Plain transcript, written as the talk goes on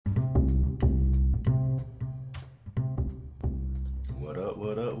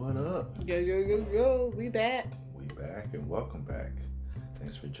up? Yo, we back. We back and welcome back.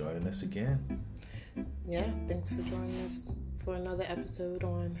 Thanks for joining us again. Yeah, thanks for joining us for another episode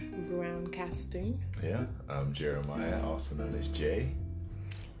on Browncasting. Yeah, I'm Jeremiah, also known as Jay.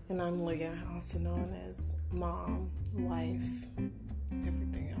 And I'm Leah, also known as Mom, Wife,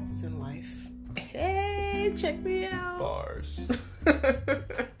 everything else in life. Hey, check me out. Bars.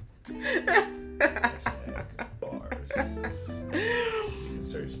 Bars. You can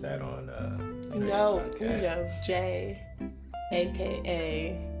search that on No, Jay,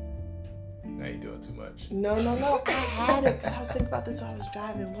 aka. Now you're doing too much. No. I had it. I was thinking about this while I was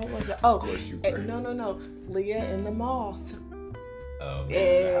driving. What was it? Oh, of course you were. No. Leah and the Moth.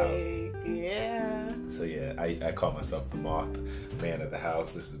 Hey, yeah. So yeah, I call myself the Moth, man of the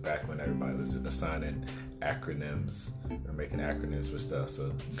house. This is back when everybody was assigning acronyms or making acronyms for stuff.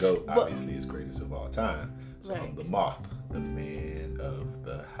 So GOAT obviously is greatest of all time. So right. I'm the Moth, the man of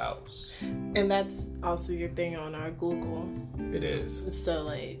the house. And that's also your thing on our Google. It is. So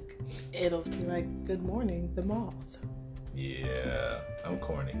like, it'll be like, good morning, the Moth. Yeah, I'm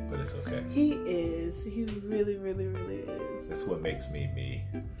corny, but it's okay. He is. He really, really, really is. That's what makes me me.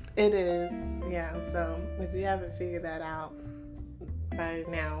 It is. Yeah. So if you haven't figured that out by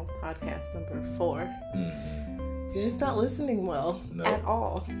now, podcast number 4, you're just not listening well at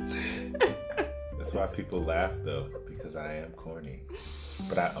all. That's why people laugh though, because I am corny.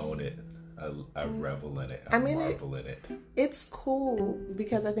 But I own it. I revel in it. I marvel in it. It's cool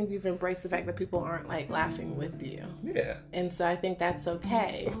because I think you've embraced the fact that people aren't like laughing with you. Yeah. And so I think that's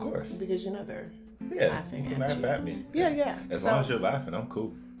okay. Of course. Because you know they're laughing you at laugh you. at me. Yeah. As long as you're laughing, I'm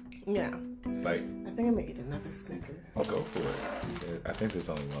cool. Yeah. Like, I think I'm gonna eat another Snickers. I'll go for it. I think there's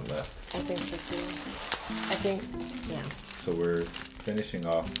only one left. I think so too. Yeah. So we're finishing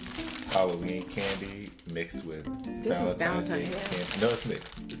off Halloween candy mixed with Valentine's Day candy. No, it's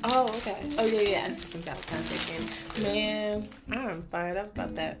mixed. Oh, okay. Oh, yeah. It's some Valentine's Day candy. Man, I'm fired up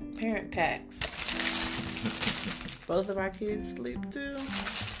about that parent packs. Both of our kids sleep too.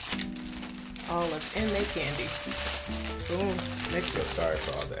 And they candy. Boom. So sorry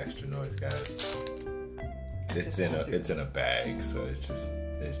for all the extra noise, guys. It's in a bag, so it's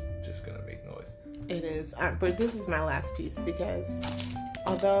just gonna make noise. It is, but this is my last piece because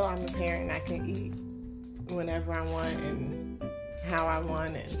although I'm a parent, I can eat whenever I want and how I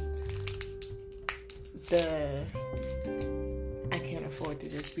want, and I can't afford to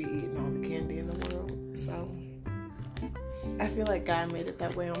just be eating all the candy in the world. So I feel like God made it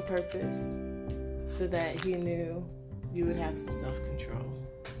that way on purpose so that He knew you would have some self-control.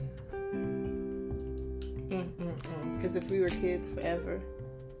 Because if we were kids forever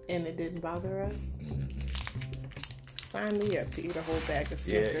and it didn't bother us, sign me up to eat a whole bag of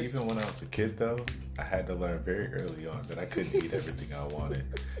Snickers. Yeah, even when I was a kid, though, I had to learn very early on that I couldn't eat everything I wanted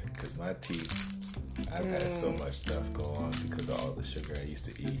because my teeth, I've had so much stuff go on because of all the sugar I used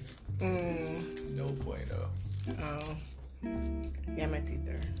to eat. It's no bueno. Oh. Yeah, my teeth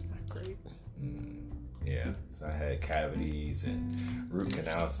are not great. Yeah, so I had cavities and root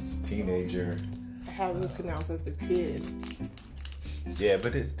canals as a teenager. I had root canals as a kid. Yeah,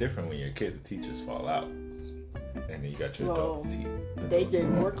 but it's different when you're a kid. The teachers fall out. And then you got your adult teeth. They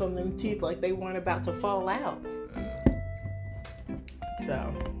didn't work on them teeth like they weren't about to fall out.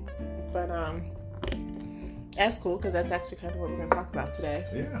 But that's cool because that's actually kind of what we're going to talk about today.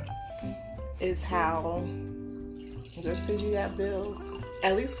 Yeah. Is how just because you got bills,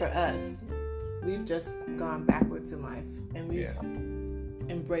 at least for us, we've just gone backwards in life. And we've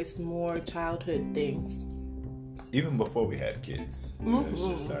embraced more childhood things. Even before we had kids. It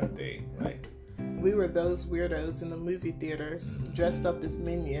was just our thing. Like, we were those weirdos in the movie theaters, dressed up as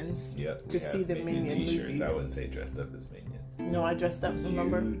Minions to see the Minion t-shirts. movies. I wouldn't say dressed up as Minions. No, I dressed up,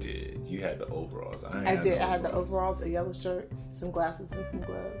 remember? You did. You had the overalls. I did. I had the overalls, a yellow shirt, some glasses, and some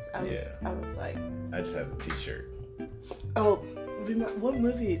gloves. I was like... I just had a t-shirt. Oh, what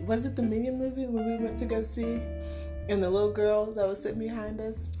movie? Was it the Minion movie when we went to go see? And the little girl that was sitting behind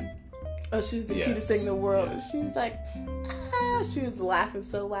us? Oh, she was the cutest thing in the world. And she was like, she was laughing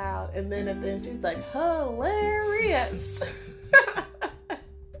so loud. And then at the end, she was like, hilarious.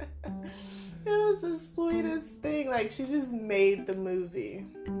 It was the sweetest thing. Like, she just made the movie.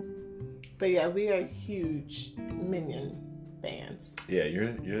 But yeah, we are huge Minion fans. Yeah,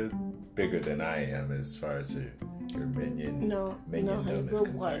 you're bigger than I am as far as your Miniondom is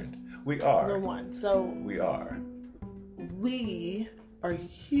concerned. We are. We're one. So we are. We are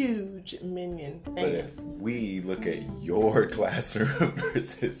huge Minion fans. But if we look at your classroom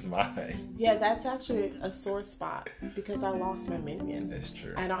versus mine. Yeah, that's actually a sore spot because I lost my Minion. That's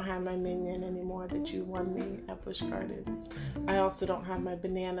true. I don't have my Minion anymore that you won me at Busch Gardens. I also don't have my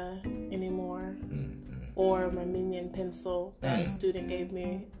banana anymore. Or my Minion pencil that a student gave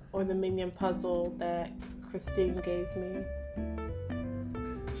me. Or the Minion puzzle that Christine gave me.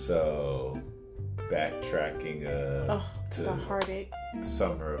 So, backtracking to the heartache.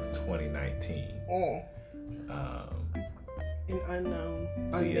 Summer of 2019. An unknown,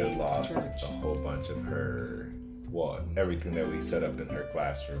 Leah unnamed lost church. a whole bunch of everything that we set up in her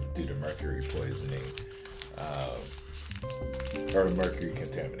classroom due to mercury poisoning. Or mercury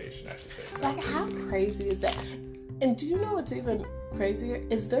contamination, I should say. Like, how crazy is that? And do you know what's even crazier?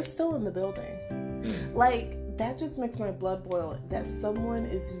 Is they're still in the building. Like, that just makes my blood boil that someone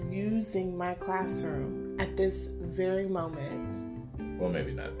is using my classroom at this very moment. Well,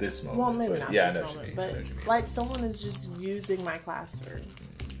 maybe not this moment. Well, maybe not this moment, but like someone is just using my classroom.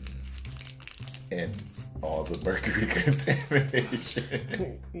 And all the mercury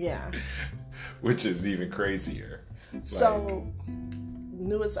contamination. Yeah. Which is even crazier. So,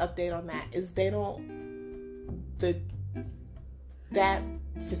 newest update on that is that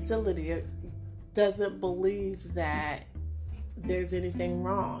facility doesn't believe that there's anything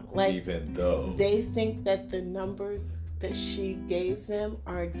wrong. Like, even though they think that the numbers that she gave them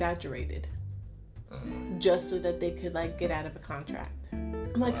are exaggerated, just so that they could like get out of a contract.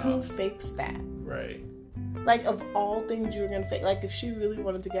 I'm like, who fakes that? Right. Like, of all things you were gonna fake, like if she really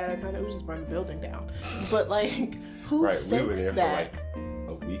wanted to get out of contract, we just burn the building down. But like, who fakes that? We were there for like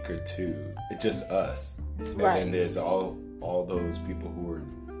a week or two. It's just us. And then there's all those people who were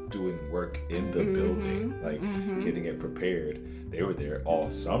doing work in the building, like getting it prepared. They were there all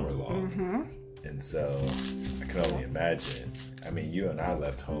summer long. And so I can only imagine. I mean, you and I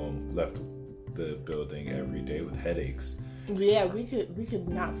left the building every day with headaches. Yeah, we could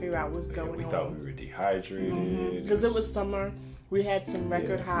not figure out what's going on. We thought we were dehydrated. Because it was summer. We had some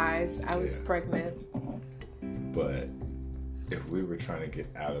record highs. I was pregnant. But if we were trying to get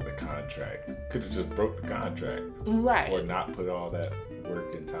out of the contract, could have just broke the contract. Right. Or not put all that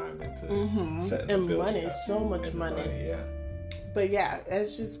work and time into setting the and building money, up. so much money. Yeah. But yeah,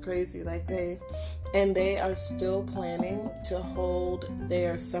 it's just crazy. Like they are still planning to hold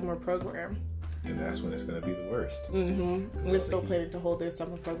their summer program. And that's when it's going to be the worst. We're still planning to hold their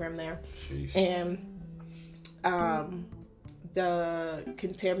summer program there. Sheesh. And the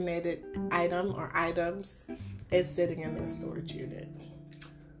contaminated item or items is sitting in their storage unit.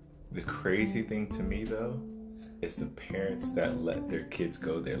 The crazy thing to me, though, is the parents that let their kids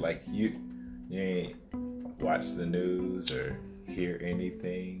go there. Like, you ain't watch the news or hear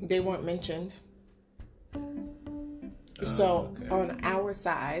anything. They weren't mentioned. So on our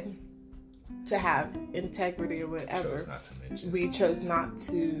side, to have integrity or whatever, we chose not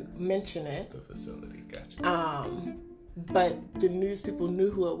to mention it. The facility, gotcha. But the news people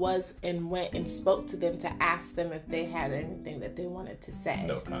knew who it was and went and spoke to them to ask them if they had anything that they wanted to say.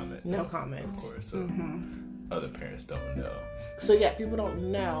 No comment. No comments. Of course. So other parents don't know. So yeah, people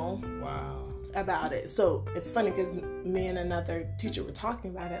don't know. Wow. About it. So it's funny because me and another teacher were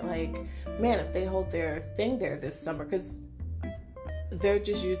talking about it. Like, man, if they hold their thing there this summer, because they're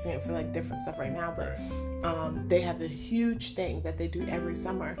just using it for like different stuff right now, but they have the huge thing that they do every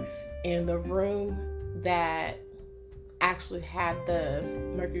summer, and the room that actually had the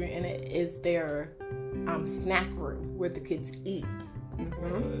mercury in it is their snack room where the kids eat.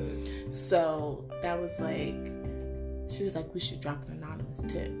 So that was like, she was like, we should drop an anonymous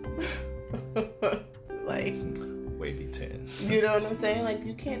tip. Like, wavy 10. You know what I'm saying? Like,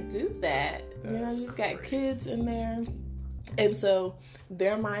 you can't do that. You've got kids in there. And so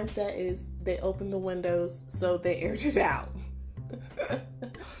their mindset is they opened the windows, so they aired it out.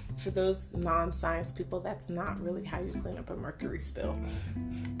 For those non-science people, that's not really how you clean up a mercury spill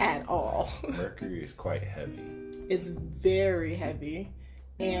at all. Mercury is quite heavy. It's very heavy.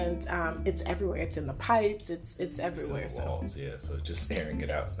 And it's everywhere. It's in the pipes. It's everywhere. It's in the walls, so just airing it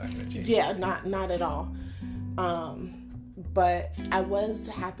out is not going to change. Yeah, not at all. But I was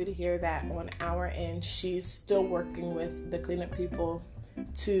happy to hear that on our end, she's still working with the cleanup people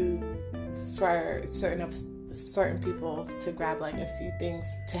for certain people to grab like a few things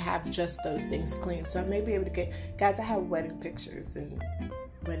to have just those things clean. So I may be able to get, guys, I have wedding pictures and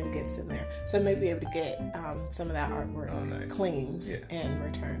wedding gifts in there, so I may be able to get some of that artwork cleaned and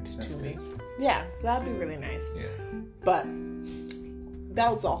returned to me. Yeah, so that'd be really nice. Yeah, but that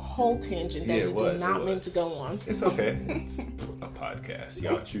was a whole tangent that we did not mean to go on. It's okay. It's a podcast.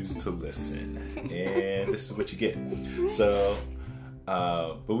 Y'all choose to listen, and this is what you get. So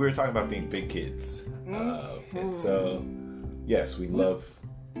But we were talking about being big kids. And so, yes, we love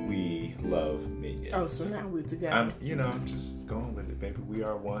Minions. Oh, so now we're together. I'm just going with it, baby. We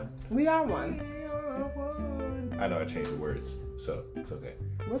are one. We are one. We are one. I know I changed the words, so it's okay.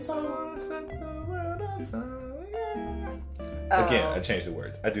 What song? Again, I changed the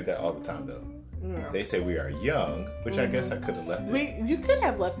words. I do that all the time, though. Yeah. They say we are young, which I guess I could have left it. You could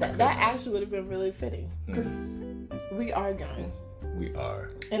have left that. That actually would have been really fitting because we are young. We are.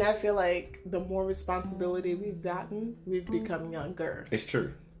 And I feel like the more responsibility we've gotten, we've become younger. It's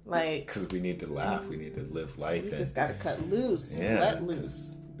true. Like, because we need to laugh, we need to live life. We just gotta cut loose, let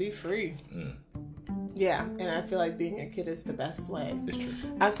loose, be free. Yeah, and I feel like being a kid is the best way. It's true.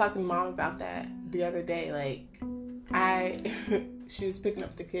 I was talking to Mom about that the other day. Like, she was picking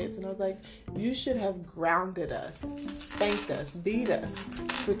up the kids, and I was like, you should have grounded us, spanked us, beat us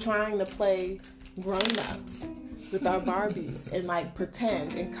for trying to play grown-ups with our Barbies and like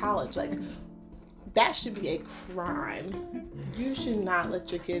pretend in college. Like, that should be a crime. You should not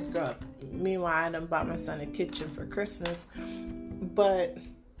let your kids grow up. Meanwhile, I done bought my son a kitchen for Christmas. But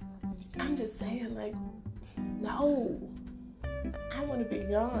I'm just saying, like, no. I want to be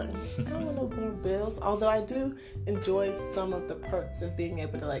young. I don't want no more bills. Although I do enjoy some of the perks of being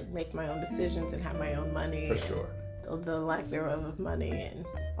able to, like, make my own decisions and have my own money. For sure. The lack thereof of money and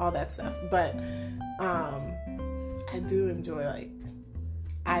all that stuff. But I do enjoy, like,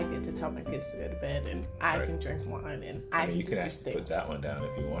 I get to tell my kids to go to bed, and I can drink wine, and I can you do could these actually things. put that one down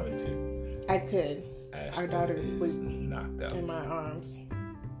if you wanted to. I could. Ashley Our daughter is asleep knocked out in my arms,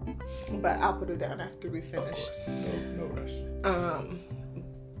 but I'll put her down after we finish. Of course, no rush.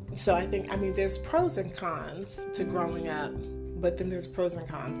 So I think, there's pros and cons to growing up, but then there's pros and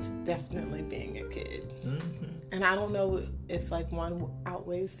cons definitely being a kid. Mm-hmm. And I don't know if like one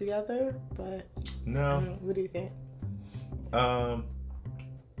outweighs the other, but no. What do you think?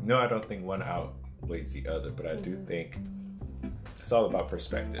 No, I don't think one outweighs the other, but I do think it's all about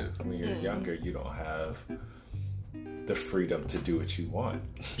perspective. When you're younger, you don't have the freedom to do what you want.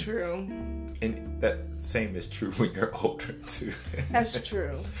 True. And that same is true when you're older, too. That's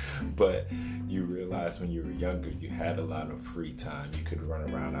true. But you realize when you were younger, you had a lot of free time. You could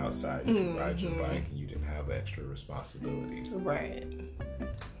run around outside, you could ride your bike, and you didn't have extra responsibilities. Right.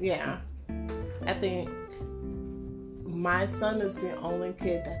 Yeah. I think my son is the only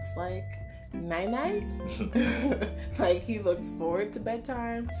kid that's like, night-night. Like, he looks forward to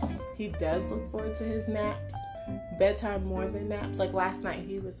bedtime. He does look forward to his naps. Bedtime more than naps. Like, last night,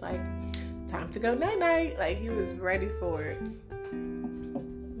 he was like, time to go night-night. Like, he was ready for it.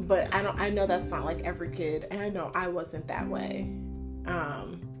 But I know that's not like every kid. And I know I wasn't that way. I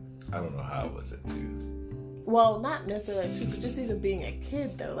don't know how was it, too. Well, not necessarily too, but just even being a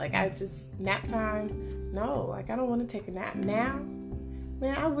kid, though. Like, I just, nap time, no. Like, I don't want to take a nap now.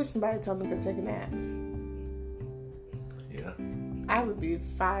 Man, I wish somebody told me to go take a nap. Yeah. I would be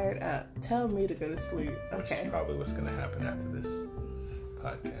fired up. Tell me to go to sleep. Okay. Which is probably what's going to happen after this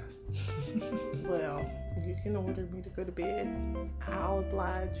podcast. Well, you can order me to go to bed. I'll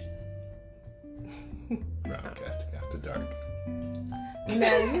oblige. Broadcasting after dark.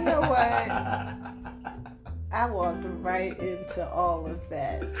 Now, you know what? I walked right into all of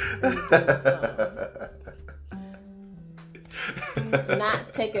that.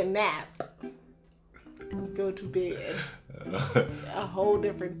 Not take a nap. Go to bed. A whole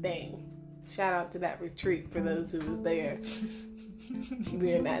different thing. Shout out to that retreat for those who was there.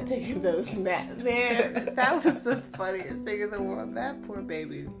 We're not taking those naps. Man, that was the funniest thing in the world. That poor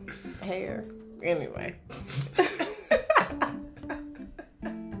baby's hair. Anyway.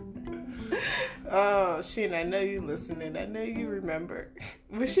 Oh, Sheena, I know you listening. I know you remember.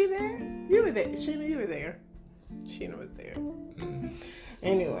 Was she there? You were there. Sheena, you were there. Sheena was there.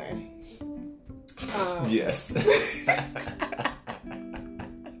 Anyway. Yes.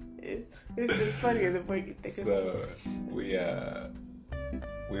 It's just funnier the way you think of it. So,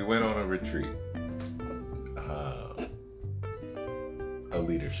 we went on a retreat. A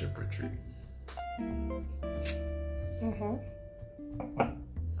leadership retreat. Mm-hmm.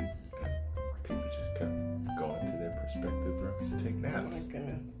 People just kept going to their respective rooms to take naps. Oh my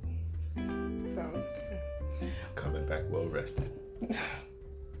goodness. That was fun. Coming back well rested.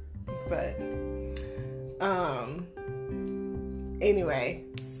 But, anyway,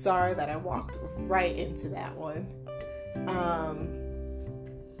 sorry that I walked right into that one.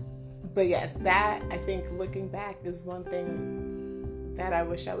 But yes, that, I think, looking back, is one thing that I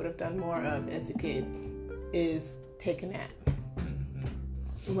wish I would have done more of as a kid, is take a nap.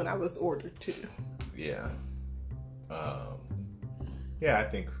 Mm-hmm. When I was ordered to. Yeah. Yeah, I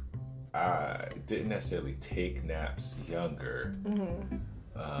think I didn't necessarily take naps younger,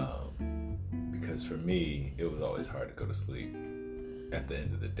 because for me, it was always hard to go to sleep at the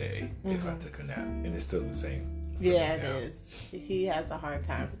end of the day if I took a nap, and it's still the same. Yeah, it is. He has a hard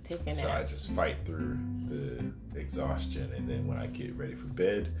time taking naps. So I just fight through the exhaustion, and then when I get ready for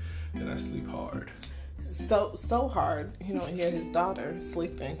bed, then I sleep hard. So hard. You don't hear his daughter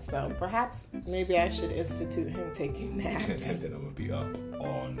sleeping. So perhaps maybe I should institute him taking naps. And then I'm gonna be up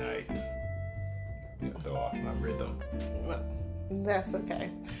all night. Throw off my rhythm. That's okay.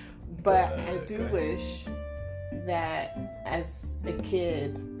 But I do wish that as a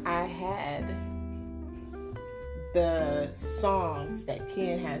kid I had the songs that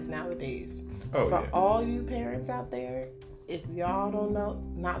Ken has nowadays. For all you parents out there, if y'all don't know,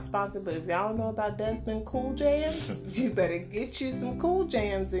 not sponsored, but if y'all don't know about Desmond Cool Jams, you better get you some Cool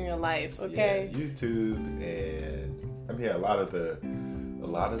Jams in your life, okay? Yeah, YouTube, and I mean a lot of the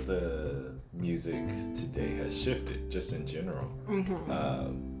music today has shifted just in general.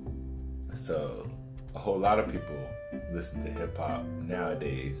 So a whole lot of people listen to hip hop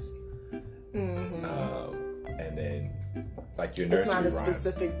nowadays. And then like your nursery rhymes. It's not a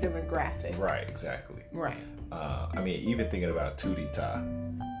specific demographic. Right, exactly. Right. I mean, even thinking about Tootie Ta,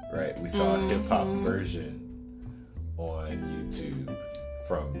 right? We saw a hip hop version on YouTube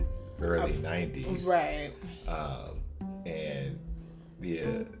from early 90s. Right. And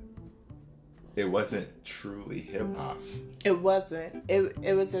it wasn't truly hip hop. It wasn't.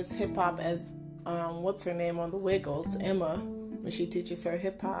 It was as hip hop as what's her name on the Wiggles, Emma, when she teaches her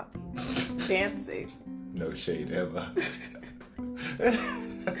hip hop dancing. No shade, Emma.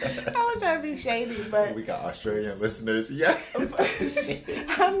 I was trying to be shady, but we got Australian listeners. Yeah.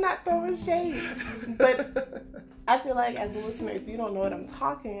 I'm not throwing shade, but I feel like as a listener, if you don't know what I'm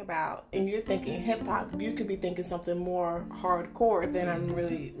talking about and you're thinking hip hop, you could be thinking something more hardcore than I'm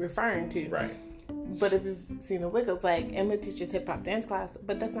really referring to. Right. But if you've seen the Wiggles, like Emma teaches hip hop dance class,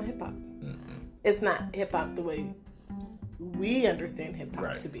 but that's not hip hop. It's not hip hop the way we understand hip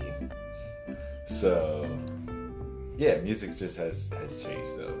hop to be. So, yeah, music just has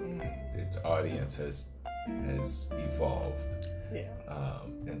changed though. Its audience has evolved. Yeah.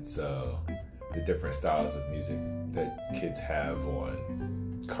 And so the different styles of music that kids have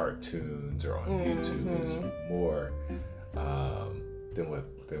on cartoons or on YouTube is more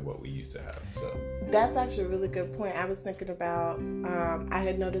than what we used to have. So that's actually a really good point. I was thinking about I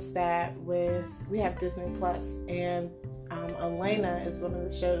had noticed that we have Disney Plus, and Elena is one of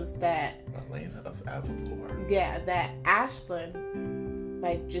the shows that Elena of Avalor. Yeah, that Ashlyn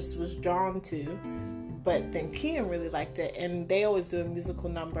like just was drawn to, but then Kian really liked it, and they always do a musical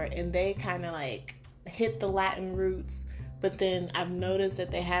number, and they kind of like hit the Latin roots. But then I've noticed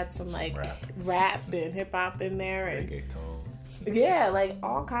that they had some like rap and hip hop in there, and reggaeton. Yeah, like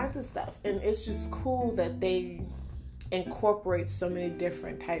all kinds of stuff, and it's just cool that they incorporate so many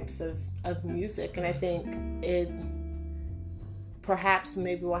different types of music, and I think it. Perhaps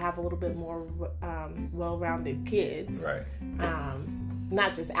maybe we'll have a little bit more well-rounded kids. Right.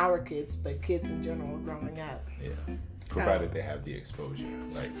 Not just our kids, but kids in general growing up. Yeah. Provided they have the exposure.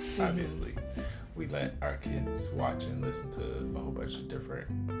 Like, obviously, we let our kids watch and listen to a whole bunch of different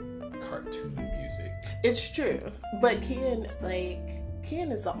cartoon music. It's true. But Kian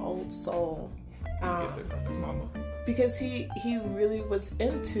is an old soul. He gets it from his mama. Because he really was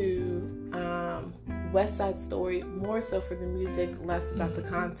into West Side Story, more so for the music, less about the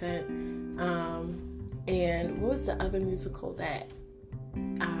content. And what was the other musical that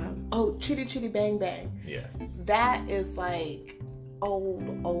Chitty Chitty Bang Bang. Yes. That is like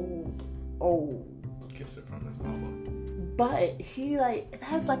old. Gets it from his mama. But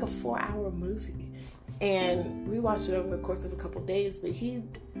that's like a 4-hour movie. And we watched it over the course of a couple days, but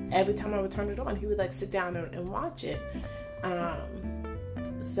every time I would turn it on, he would like sit down and watch it.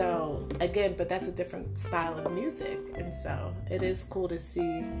 So again, but that's a different style of music. And so it is cool to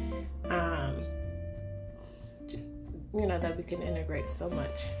see, that we can integrate so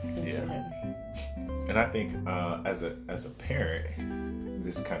much into him. And I think as a parent,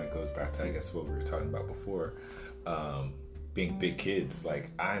 this kind of goes back to, I guess, what we were talking about before, being big kids.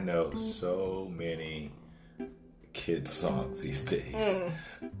 Like, I know so many kids songs these days,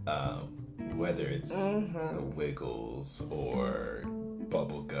 whether it's the Wiggles or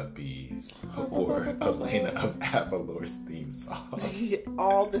Bubble Guppies or Elena of Avalor's theme song.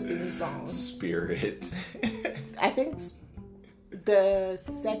 All the theme songs. Spirit. I think the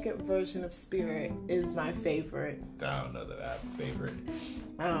second version of Spirit is my favorite. I don't know that I have a favorite.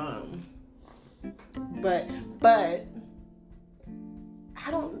 But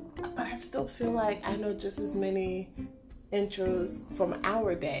I still feel like I know just as many intros from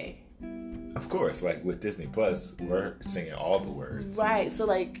our day Of course, like with Disney Plus, we're singing all the words. Right. So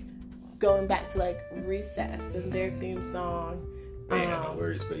like going back to like Recess and their theme song. They ain't have no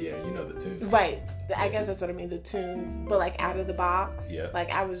words, but yeah, you know the tunes. Right. I guess that's what I mean, the tunes. But like out of the box. Yeah. Like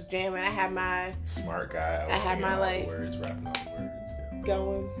I was jamming. I had my smart guy. I had my all the words, rapping all the words. Yeah.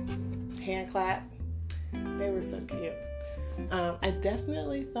 Going, hand clap. They were so cute. I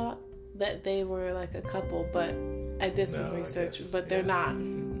definitely thought that they were like a couple, but I did some research, but they're not.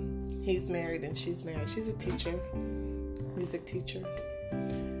 He's married and she's married. She's a teacher, music teacher.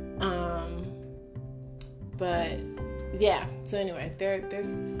 But yeah, so anyway,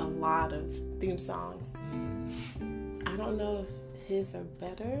 there's a lot of theme songs. I don't know if his are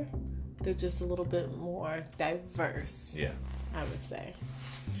better. They're just a little bit more diverse. Yeah, I would say.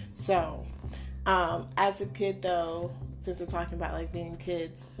 So, as a kid though, since we're talking about like being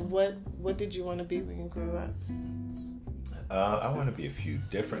kids, what did you want to be when you grew up? I want to be a few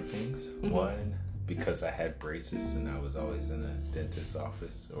different things. Mm-hmm. One, because I had braces and I was always in a dentist's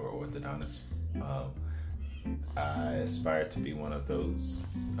office or orthodontist. I aspired to be one of those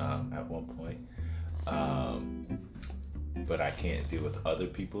at one point. But I can't deal with other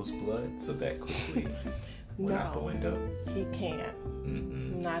people's blood, so that quickly went out the window. He can't.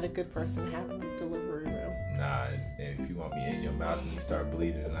 Mm-mm. Not a good person to have in the delivery room. Nah, and if you want me in your mouth and you start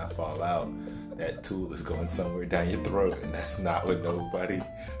bleeding and I fall out, that tool is going somewhere down your throat, and that's not what anybody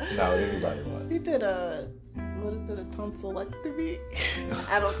wants. He did a tonsillectomy?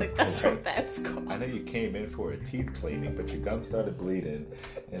 I don't think that's what that's called. I know you came in for a teeth cleaning, but your gum started bleeding,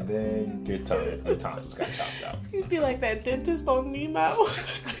 and then your tonsils got chopped out. You'd be like that dentist on Nemo.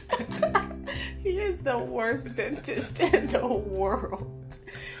 He is the worst dentist in the world.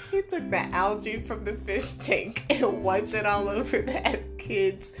 He took the algae from the fish tank and wiped it all over that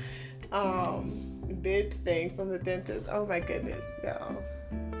kid's bib thing from the dentist. Oh my goodness, no.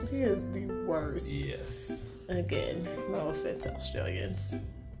 He is the worst. Yes. Again, no offense, Australians.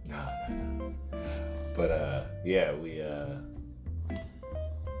 No. But yeah,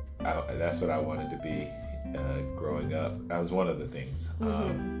 that's what I wanted to be growing up. That was one of the things.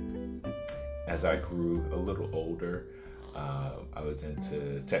 As I grew a little older, I was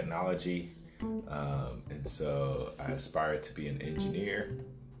into technology, and so I aspired to be an engineer.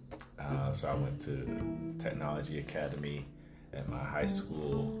 So I went to Technology Academy at my high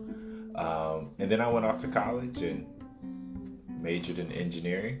school, and then I went off to college and majored in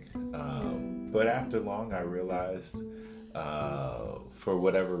engineering. But after long, I realized, for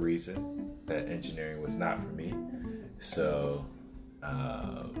whatever reason, that engineering was not for me. So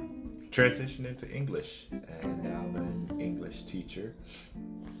transitioned into English, and now I'm an English teacher.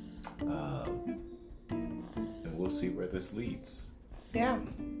 And we'll see where this leads. Yeah.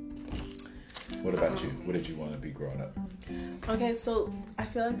 What about you? What did you want to be growing up? Okay, so I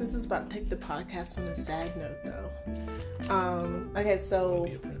feel like this is about to take the podcast on a sad note, though. Okay, so... You want to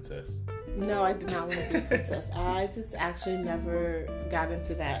be a princess? No, I did not want to be a princess. I just actually never got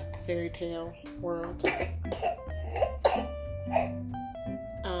into that fairy tale world.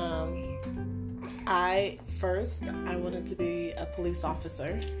 I wanted to be a police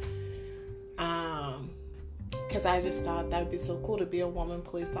officer. Because I just thought that would be so cool to be a woman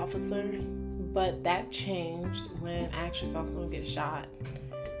police officer. But that changed when I actually saw someone get shot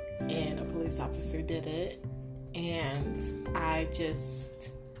and a police officer did it. And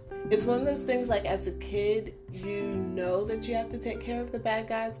it's one of those things, like, as a kid, you know that you have to take care of the bad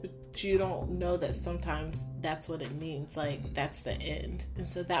guys, but you don't know that sometimes that's what it means. Like, that's the end. And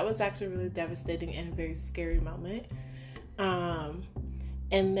so that was actually really devastating and a very scary moment.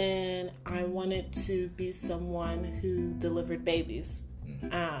 And then I wanted to be someone who delivered babies.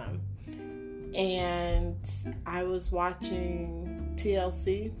 And I was watching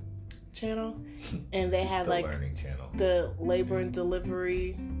TLC channel, and they had the Learning Channel, the labor and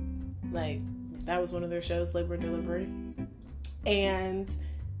delivery, like that was one of their shows, labor and delivery. And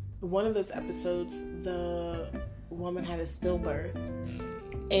one of those episodes, the woman had a stillbirth,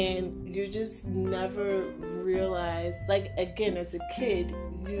 and you just never realize, like, again, as a kid,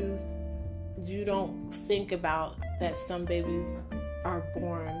 you don't think about that some babies are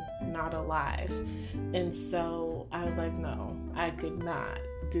born not alive. And so I was like, no, I could not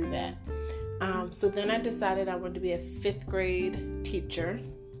do that. So then I decided I wanted to be a 5th grade teacher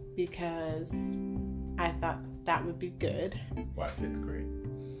because I thought that would be good. Why 5th grade?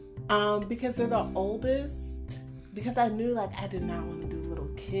 Because they're the oldest. Because I knew, like, I did not want to do little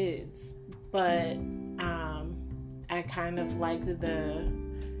kids. But I kind of liked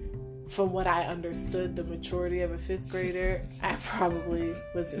from what I understood, the maturity of a 5th grader. I probably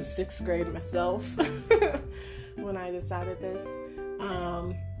was in 6th grade myself when I decided this.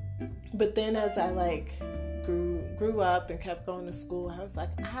 But then as I like grew up and kept going to school, I was like,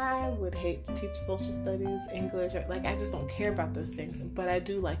 I would hate to teach social studies, English, or like I just don't care about those things, but I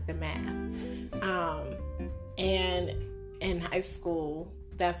do like the math. And in high school,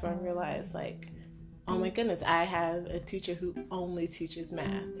 that's when I realized, like, oh my goodness, I have a teacher who only teaches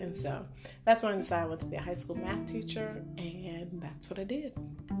math. And so that's when I decided I wanted to be a high school math teacher, and that's what I did.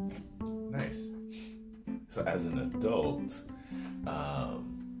 Nice. So as an adult,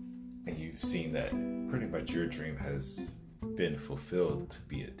 and you've seen that pretty much your dream has been fulfilled to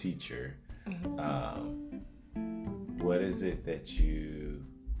be a teacher, what is it that you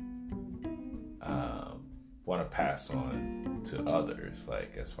want to pass on to others,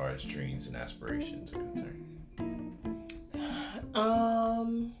 like as far as dreams and aspirations are concerned?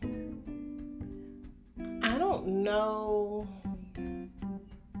 I don't know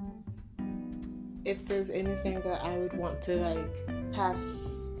if there's anything that I would want to like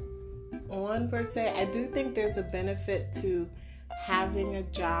pass on per se. I do think there's a benefit to having a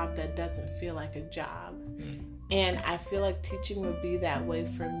job that doesn't feel like a job. And I feel like teaching would be that way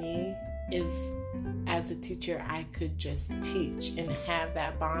for me if, as a teacher, I could just teach and have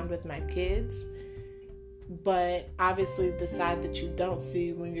that bond with my kids. But obviously the side that you don't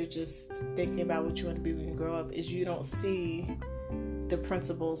see when you're just thinking about what you want to be when you grow up is you don't see the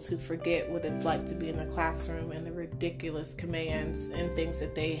principals who forget what it's like to be in the classroom and the ridiculous commands and things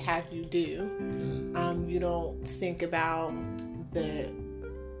that they have you do. You don't think about the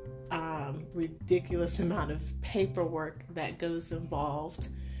ridiculous amount of paperwork that goes involved,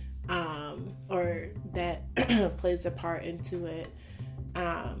 or that plays a part into it.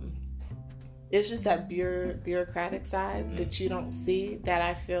 It's just that bureaucratic side that you don't see, that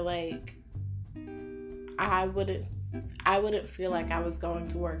I feel like I wouldn't feel like I was going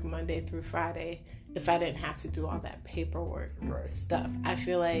to work Monday through Friday if I didn't have to do all that paperwork stuff. I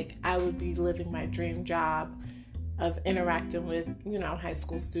feel like I would be living my dream job of interacting with, high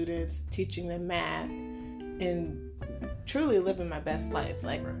school students, teaching them math, and truly living my best life.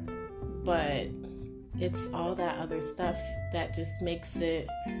 Like, but it's all that other stuff that just makes it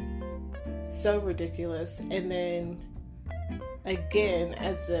so ridiculous. And then again,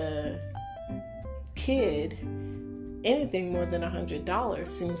 as a kid, anything more than $100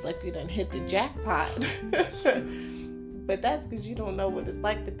 seems like you done hit the jackpot. But that's because you don't know what it's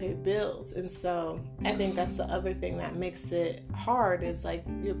like to pay bills. And so I think that's the other thing that makes it hard, is like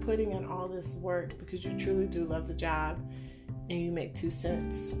you're putting in all this work because you truly do love the job, and you make 2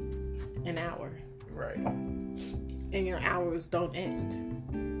 cents an hour. Right. And your hours don't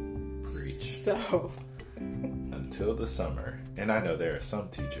end. Preach. So until the summer. And I know there are some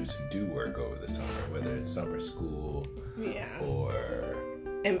teachers who do work over the summer, whether it's summer school or...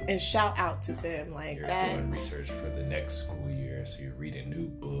 And shout out to them. Like, you're that. doing research for the next school year, so you're reading new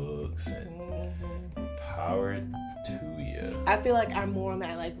books, and power to you. I feel like I'm more on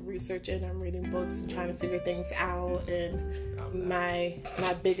that like research end. I'm reading books and trying to figure things out. And my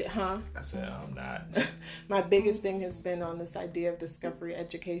big I said I'm not. My biggest thing has been on this idea of discovery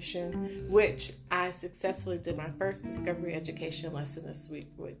education, which I successfully did my first discovery education lesson this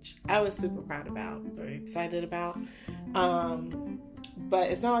week, which I was super proud about, very excited about.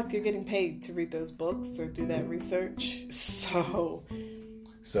 But it's not like you're getting paid to read those books or do that research. So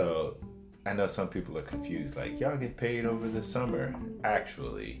I know some people are confused, like, y'all get paid over the summer.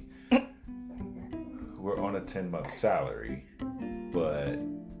 Actually, we're on a 10-month salary, but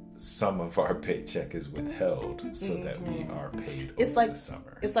some of our paycheck is withheld so that we are paid over the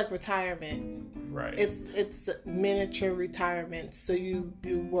summer. It's like retirement. Right. It's miniature retirement. So you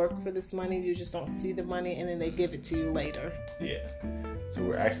work for this money, you just don't see the money, and then they give it to you later. Yeah. So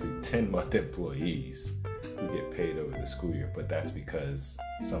we're actually 10-month employees who get paid over the school year, but that's because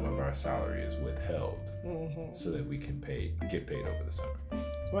some of our salary is withheld so that we can get paid over the summer.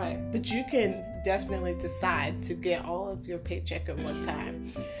 Right. But you can definitely decide to get all of your paycheck at one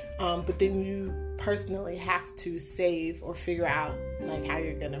time. But then you personally have to save or figure out like how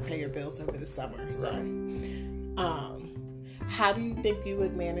you're going to pay your bills over the summer. So, how do you think you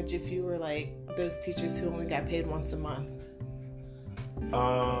would manage if you were like those teachers who only got paid once a month?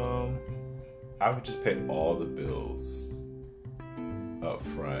 I would just pay all the bills up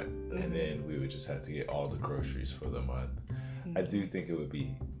front, and then we would just have to get all the groceries for the month. I do think it would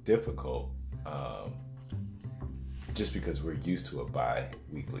be difficult, just because we're used to a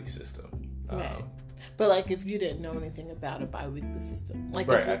bi-weekly system. Right. But like if you didn't know anything about a bi-weekly system, like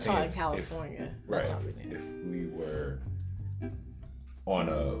if you're taught in California, that's all we need. If we were on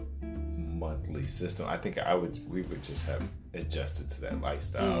a monthly system, I think we would just have adjusted to that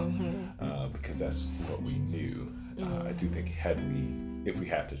lifestyle, because that's what we knew. I do think if we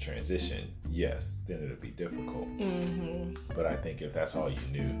have to transition, yes, then it'll be difficult. But I think if that's all you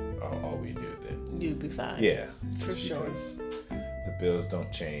knew, all we knew, then you'd be fine. Yeah, for sure. Because the bills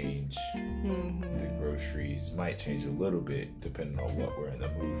don't change. The groceries might change a little bit depending on what we're in the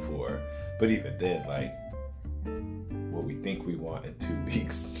mood for. But even then, like, what we think we want in 2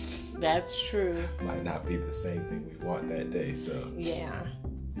 weeks, that's true, might not be the same thing we want that day. So yeah,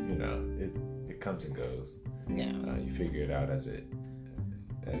 you know, it comes and goes. Yeah, you figure it out as it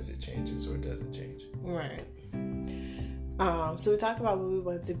changes or doesn't change. Right. So we talked about what we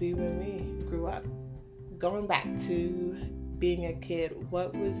wanted to be when we grew up. Going back to being a kid,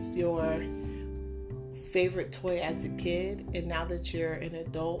 what was your favorite toy as a kid? And now that you're an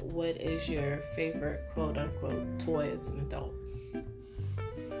adult, what is your favorite quote unquote toy as an adult?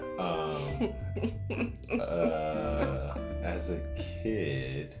 As a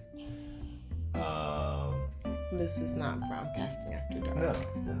kid, this is not Broadcasting After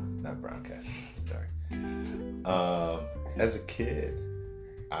Dark. No, not Broadcasting After Dark. As a kid,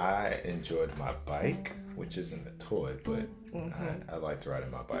 I enjoyed my bike, which isn't a toy, but I liked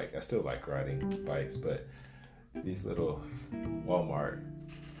riding my bike. I still like riding bikes, but these little Walmart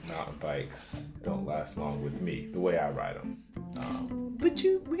mountain bikes don't last long with me, the way I ride them. But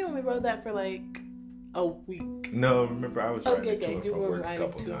we only rode that for like a week. No, remember I was riding to and you from were work a riding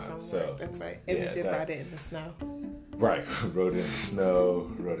couple to and times. from work. So that's right. And we did ride it in the snow. Right, rode it in the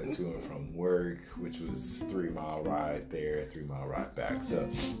snow, rode it to and from work, which was 3-mile ride there, 3-mile ride back. So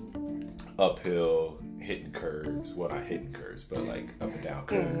uphill, hitting curves. Well, not hitting curves, but like up and down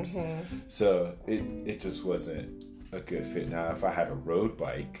curves. So it just wasn't a good fit. Now, if I had a road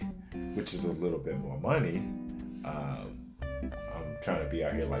bike, which is a little bit more money, I'm trying to be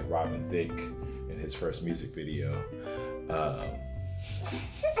out here like Robin Thicke in his first music video.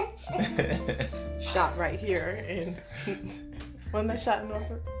 Shot right here in wasn't that shot in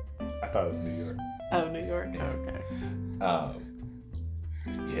Norfolk? I thought it was New York. Oh, New York. Yeah. Okay.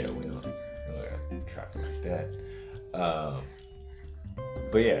 Yeah, we don't got traffic like that.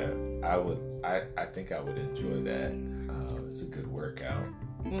 But yeah, I think I would enjoy that. It's a good workout.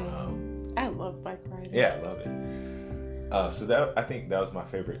 I love bike riding. Yeah, I love it. So I think that was my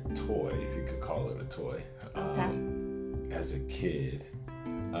favorite toy, if you could call it a toy. Okay. As a kid,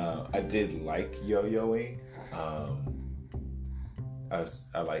 I did like yo-yoing.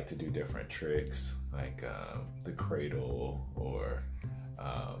 I like to do different tricks, like the cradle or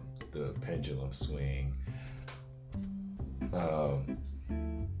the pendulum swing.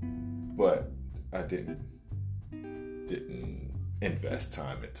 But I didn't invest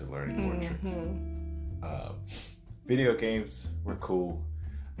time into learning more tricks. Video games were cool,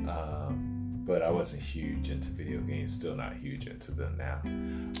 but I wasn't huge into video games. Still not huge into them now,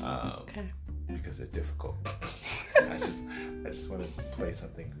 because they're difficult. I just want to play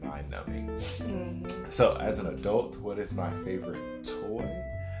something mind-numbing. So, as an adult, what is my favorite toy?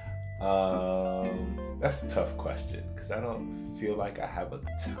 That's a tough question because I don't feel like I have a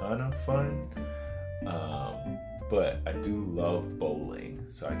ton of fun. But I do love bowling,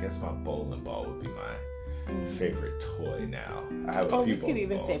 so I guess my bowling ball would be my favorite toy now. I have a few bowling balls. You could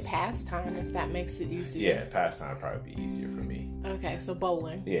even say pastime if that makes it easier. Yeah, pastime would probably be easier for me. Okay, so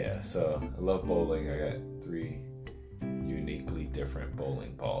bowling. Yeah, so I love bowling. I got 3 uniquely different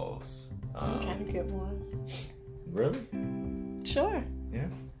bowling balls. I'm trying to get one. Really? Sure. Yeah.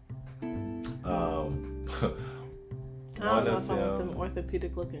 I don't know if I want them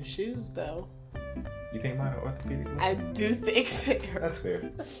orthopedic looking shoes though. You think mine are orthopedic looking? I do think they are. That's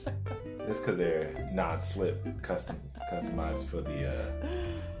fair. It's because they're non-slip, customized for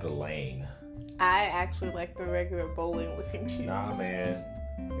the lane. I actually like the regular bowling looking shoes. Nah, man.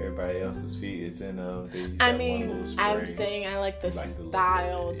 Everybody else's feet is in them. I'm saying I like the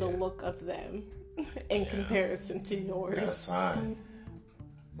style, the look of them in comparison to yours. That's fine.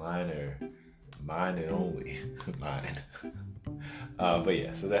 Mine and only mine. But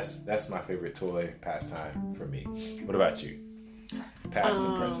yeah, so that's my favorite toy pastime for me. What about you? Past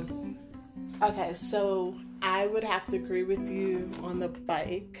and present. Okay, so I would have to agree with you on the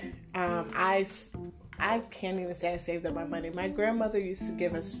bike. I can't even say I saved up my money. My grandmother used to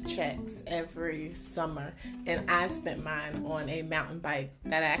give us checks every summer, and I spent mine on a mountain bike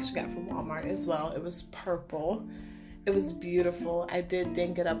that I actually got from Walmart as well. It was purple. It was beautiful. I did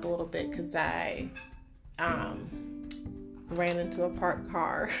ding it up a little bit because I ran into a parked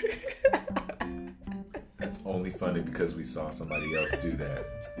car. That's only funny because we saw somebody else do that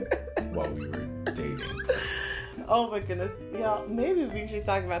while we were dating. Oh my goodness. Y'all, maybe we should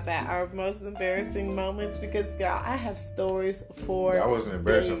talk about that. Our most embarrassing moments, because y'all, I have stories for That wasn't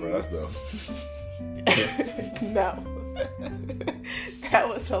embarrassing for us though. No. That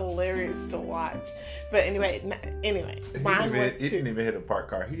was hilarious to watch. But anyway, mine was He didn't even hit a parked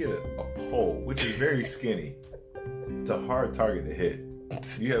car. He hit a pole, which is very skinny. It's a hard target to hit.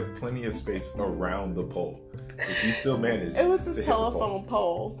 You have plenty of space around the pole. If you still manage, it was a telephone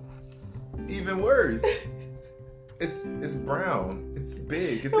pole. Even worse. It's brown. It's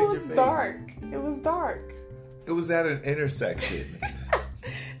big. It's in your face. It was dark. It was at an intersection.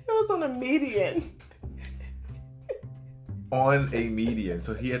 It was on a median. On a median,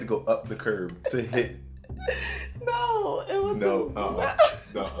 so he had to go up the curb to hit. No, it was no.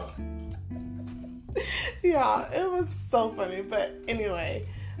 Yeah, it was so funny. But anyway,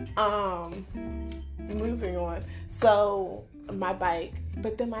 moving on. So my bike,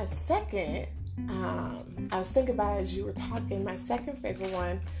 but then my second, I was thinking about it as you were talking. My second favorite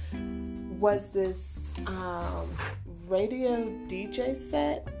one was this radio DJ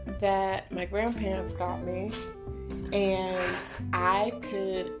set that my grandparents got me. And I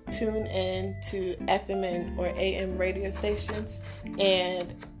could tune in to FM or AM radio stations,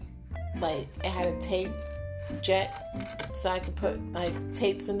 and like it had a tape jet, so I could put like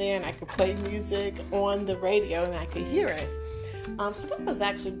tapes in there, and I could play music on the radio, and I could hear it. So that was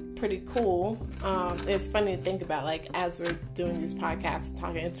actually pretty cool. It's funny to think about, like as we're doing these podcasts and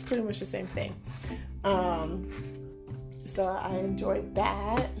talking, it's pretty much the same thing. So I enjoyed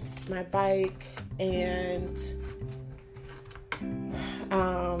that. My bike and.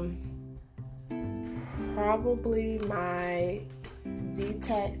 Probably my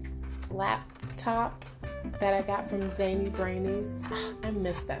VTech laptop that I got from Zany Brainies. I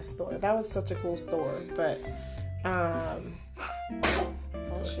missed that store. That was such a cool store. But bless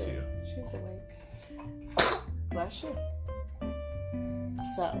you. She's awake. Bless you.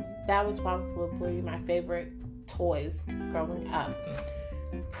 So that was probably my favorite toys growing up.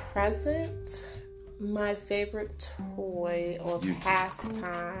 Present. My favorite toy or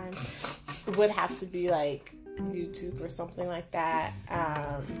pastime would have to be like YouTube or something like that.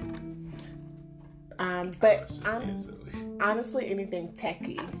 But honestly, anything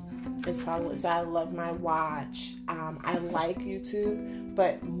techie is probably. So I love my watch. I like YouTube,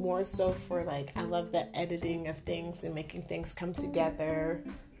 but more so for like I love the editing of things and making things come together.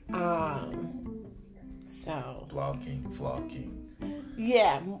 So vlogging.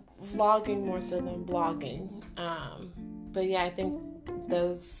 Yeah, vlogging more so than blogging. But yeah, I think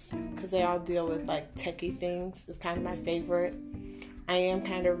those, because they all deal with like techie things, is kind of my favorite. I am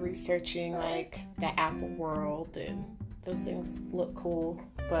kind of researching like the Apple world, and those things look cool.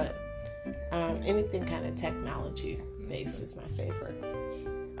 But anything kind of technology based is my favorite.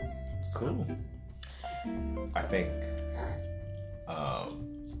 Cool. I think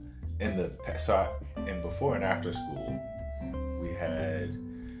in before and after school, we had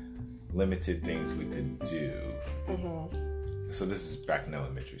limited things we could do. Mm-hmm. So this is back in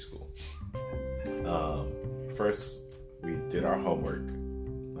elementary school. First, we did our homework,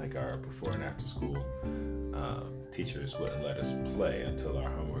 like our before and after school. Teachers wouldn't let us play until our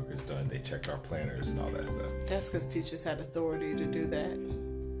homework was done. They checked our planners and all that stuff. That's because teachers had authority to do that.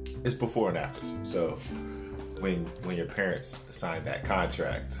 It's before and after. So when your parents sign that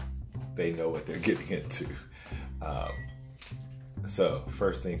contract, they know what they're getting into. So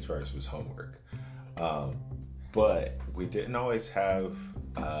first things first was homework. But we didn't always have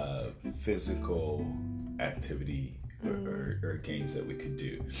physical activity or games that we could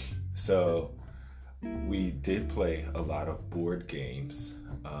do. So we did play a lot of board games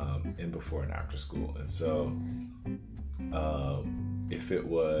in before and after school. And so if it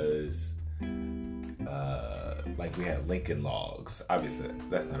was like we had Lincoln Logs, obviously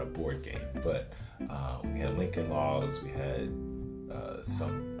that's not a board game, but we had Lincoln Logs, we had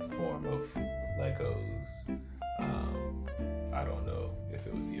some form of Legos. I don't know if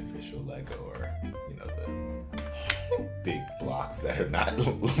it was the official Lego or, the big blocks that are not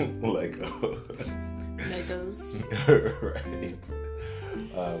Legos. Right.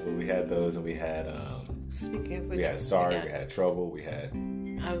 But we had those, and we had speaking of which, we had Sorry, we had Trouble, we had.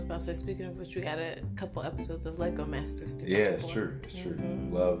 I was about to say, speaking of which, we got a couple episodes of Lego Masters to Yeah, it's true. It's true.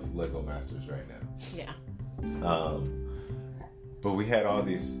 Love Lego Masters right now. Yeah. But we had all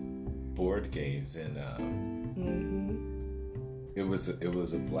these board games, and it was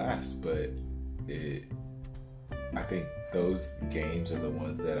a blast. But I think those games are the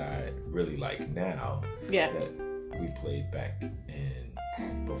ones that I really like now. Yeah. That we played back in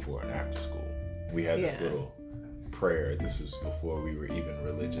before and after school. We had this little prayer. This was before we were even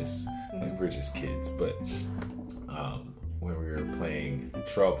religious. Like we're just kids. But when we were playing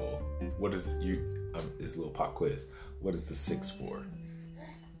Trouble, what is this little pop quiz? What is the 6 for?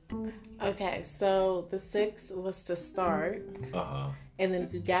 Okay, so the 6 was to start. And then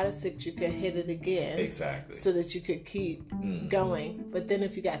if you got a 6, you could hit it again. Exactly. So that you could keep going. But then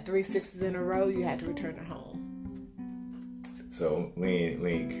if you got 3 6s in a row, you had to return it home. So we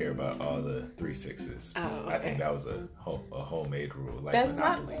ain't care about all the 3 6s. Oh, okay. I think that was a homemade rule, like That's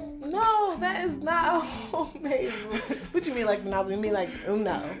Monopoly. No, that is not a homemade rule. What you mean like Monopoly? You mean like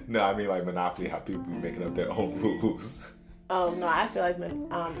Uno? No, I mean like Monopoly, how people be making up their own rules. Oh, no, I feel like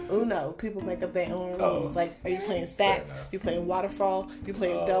Uno, people make up their own rules. Like, are you playing stacks? You playing waterfall? You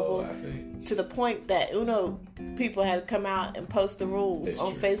playing double? To the point that Uno people had to come out and post the rules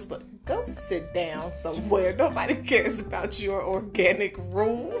on Facebook. Go sit down somewhere. Nobody cares about your organic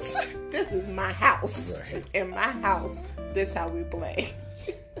rules. This is my house. Right. In my house, this is how we play.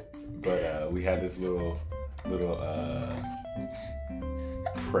 But we had this little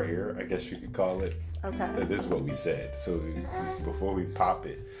prayer, I guess you could call it. Okay. And this is what we said. So before we pop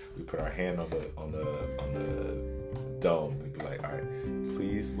it, we put our hand on the dome. We'd be like, all right,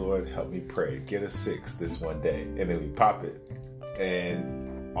 please, Lord, help me pray. Get a 6 this one day. And then we pop it.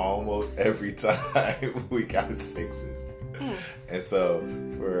 And almost every time we got 6s. And so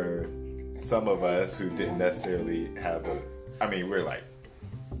for some of us who didn't necessarily have we're like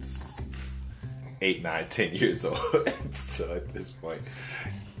 8, 9, 10 years old. So at this point,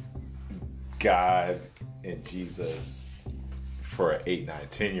 God and Jesus for an 8, 9,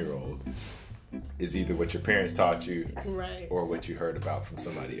 10-year-old is either what your parents taught you, right, or what you heard about from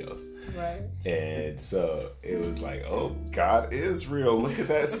somebody else. Right. And so it was like, oh, God is real. Look at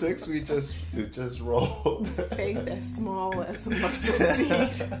that 6 we just rolled. Faith as small as a mustard seed.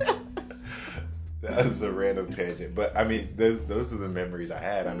 That was a random tangent. But I mean, those are the memories I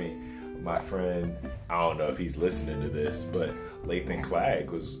had. I mean, my friend, I don't know if he's listening to this, but Lathan Clegg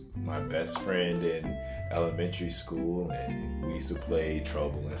was my best friend in elementary school, and we used to play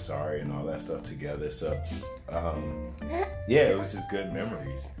Trouble and Sorry and all that stuff together. So, yeah, it was just good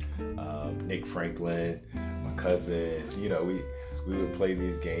memories. Nick Franklin, my cousins, we would play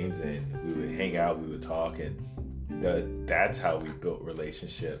these games and we would hang out, we would talk, and that's how we built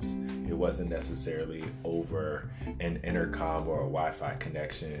relationships. It wasn't necessarily over an intercom or a Wi-Fi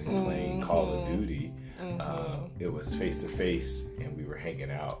connection playing Call of Duty. It was face to face, and we were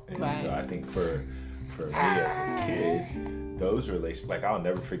hanging out. And so I think for me as a kid, those relations, like I'll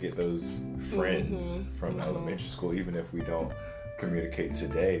never forget those friends from elementary school, even if we don't communicate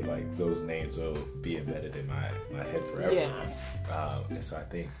today. Like those names will be embedded in my head forever. Yeah. And so I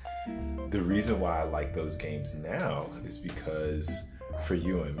think the reason why I like those games now is because for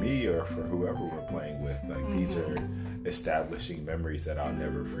you and me, or for whoever we're playing with, like these are establishing memories that I'll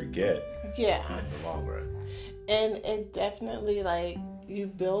never forget. Yeah. In the long run. And it definitely, like, you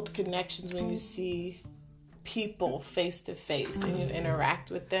build connections when you see people face to face and you interact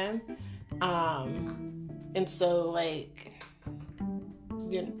with them. And so, like,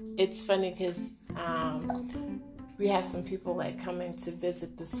 it's funny because we have some people like coming to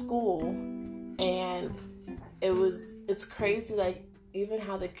visit the school, and it's crazy, like even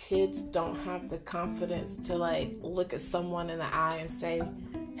how the kids don't have the confidence to like look at someone in the eye and say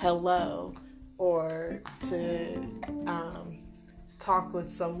hello, or to talk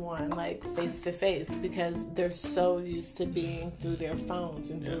with someone like face to face, because they're so used to being through their phones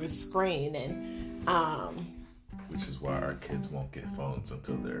and through a screen. And which is why our kids won't get phones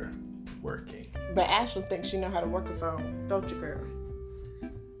until they're working. But Ashley thinks she know how to work a phone, don't you, girl?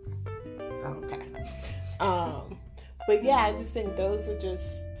 Okay. But yeah, I just think those are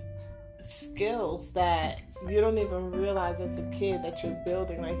just skills that you don't even realize as a kid that you're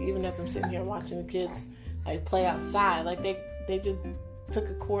building. Like even as I'm sitting here watching the kids like play outside, like they just took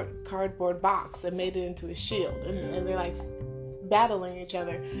a cardboard box and made it into a shield, and they're like battling each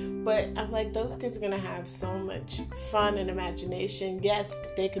other. But I'm like, those kids are gonna have so much fun and imagination. Yes,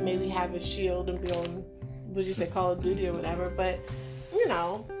 they can maybe have a shield and be on, would you say, Call of Duty or whatever, but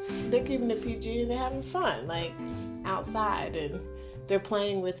they're keeping it PG and they're having fun, like outside, and they're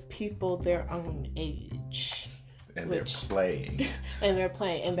playing with people their own age. And they're playing. And they're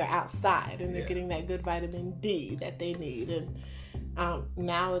playing, and they're outside, and they're getting that good vitamin D that they need. And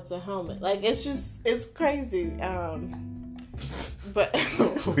now it's a helmet. Like, it's crazy. But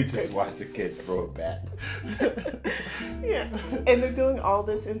we just watched the kid throw a bat. Yeah, and they're doing all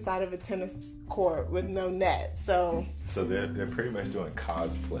this inside of a tennis court with no net. So they're pretty much doing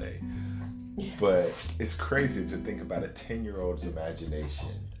cosplay. Yeah. But it's crazy to think about a 10-year-old's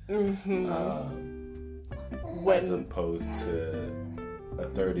imagination, as opposed to a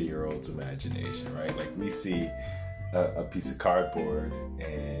 30-year-old's imagination, right? Like we see a piece of cardboard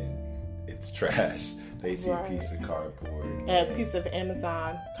and it's trash. They see a piece of cardboard. A piece of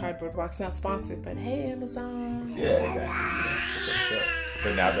Amazon cardboard box. Not sponsored, but hey, Amazon. Yeah, exactly.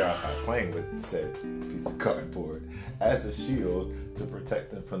 But now they're outside playing with said piece of cardboard as a shield to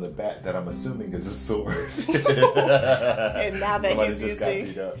protect them from the bat that I'm assuming is a sword. And now that he's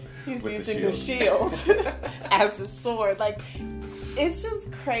using the shield as a sword. Like, it's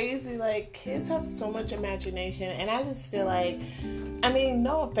just crazy. Like, kids have so much imagination, and I just feel like, I mean,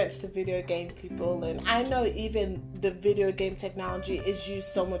 no offense to video game people, and I know even the video game technology is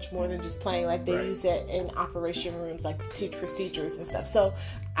used so much more than just playing. Like, they use it in operation rooms, like, to teach procedures and stuff. So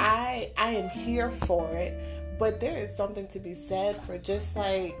I am here for it, but there is something to be said for just,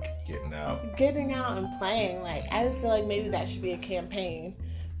 like, getting out and playing. Like, I just feel like maybe that should be a campaign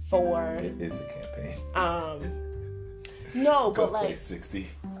for... It is a campaign. No, Go but like play 60.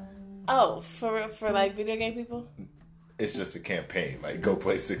 Oh, for like video game people? It's just a campaign. Like, Go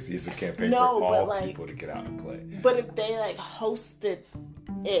Play 60 is a campaign for all people to get out and play. But if they like hosted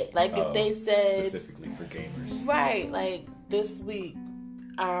it, like if they said specifically for gamers, right? Like this week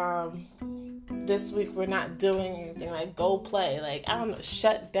we're not doing anything. Like, go play. Like, I don't know,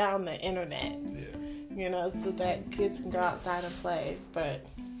 shut down the internet. Yeah. You know, so that kids can go outside and play. But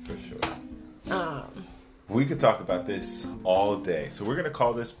for sure. We could talk about this all day. So we're going to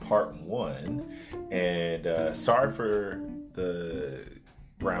call this part 1. And sorry for the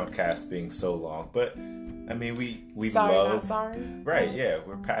Browncast being so long. But, I mean, we sorry, love... not sorry? Right, yeah.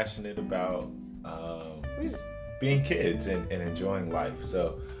 We're passionate about being kids and enjoying life.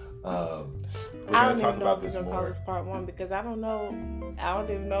 So we're going to talk about this more. I don't even know if we're going to call this part 1 because I don't know. I don't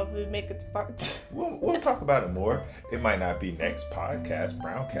even know if we make it to part 2. We'll talk about it more. It might not be next podcast,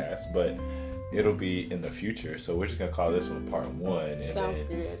 Browncast, but... it'll be in the future, so we're just gonna call this one part 1. And sounds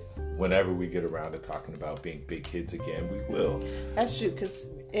good. Whenever we get around to talking about being big kids again, we will. That's true, because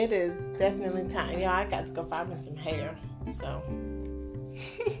it is definitely time. Yeah, I got to go find me some hair. So,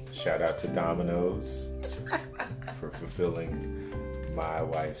 shout out to Domino's for fulfilling my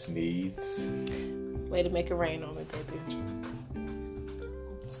wife's needs. Way to make it rain on me, baby.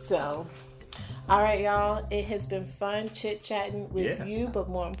 So. All right, y'all. It has been fun chit-chatting with you, but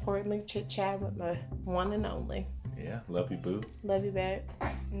more importantly, chit-chatting with my one and only. Yeah. Love you, boo. Love you, babe.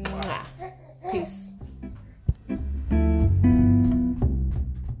 Mwah. Peace.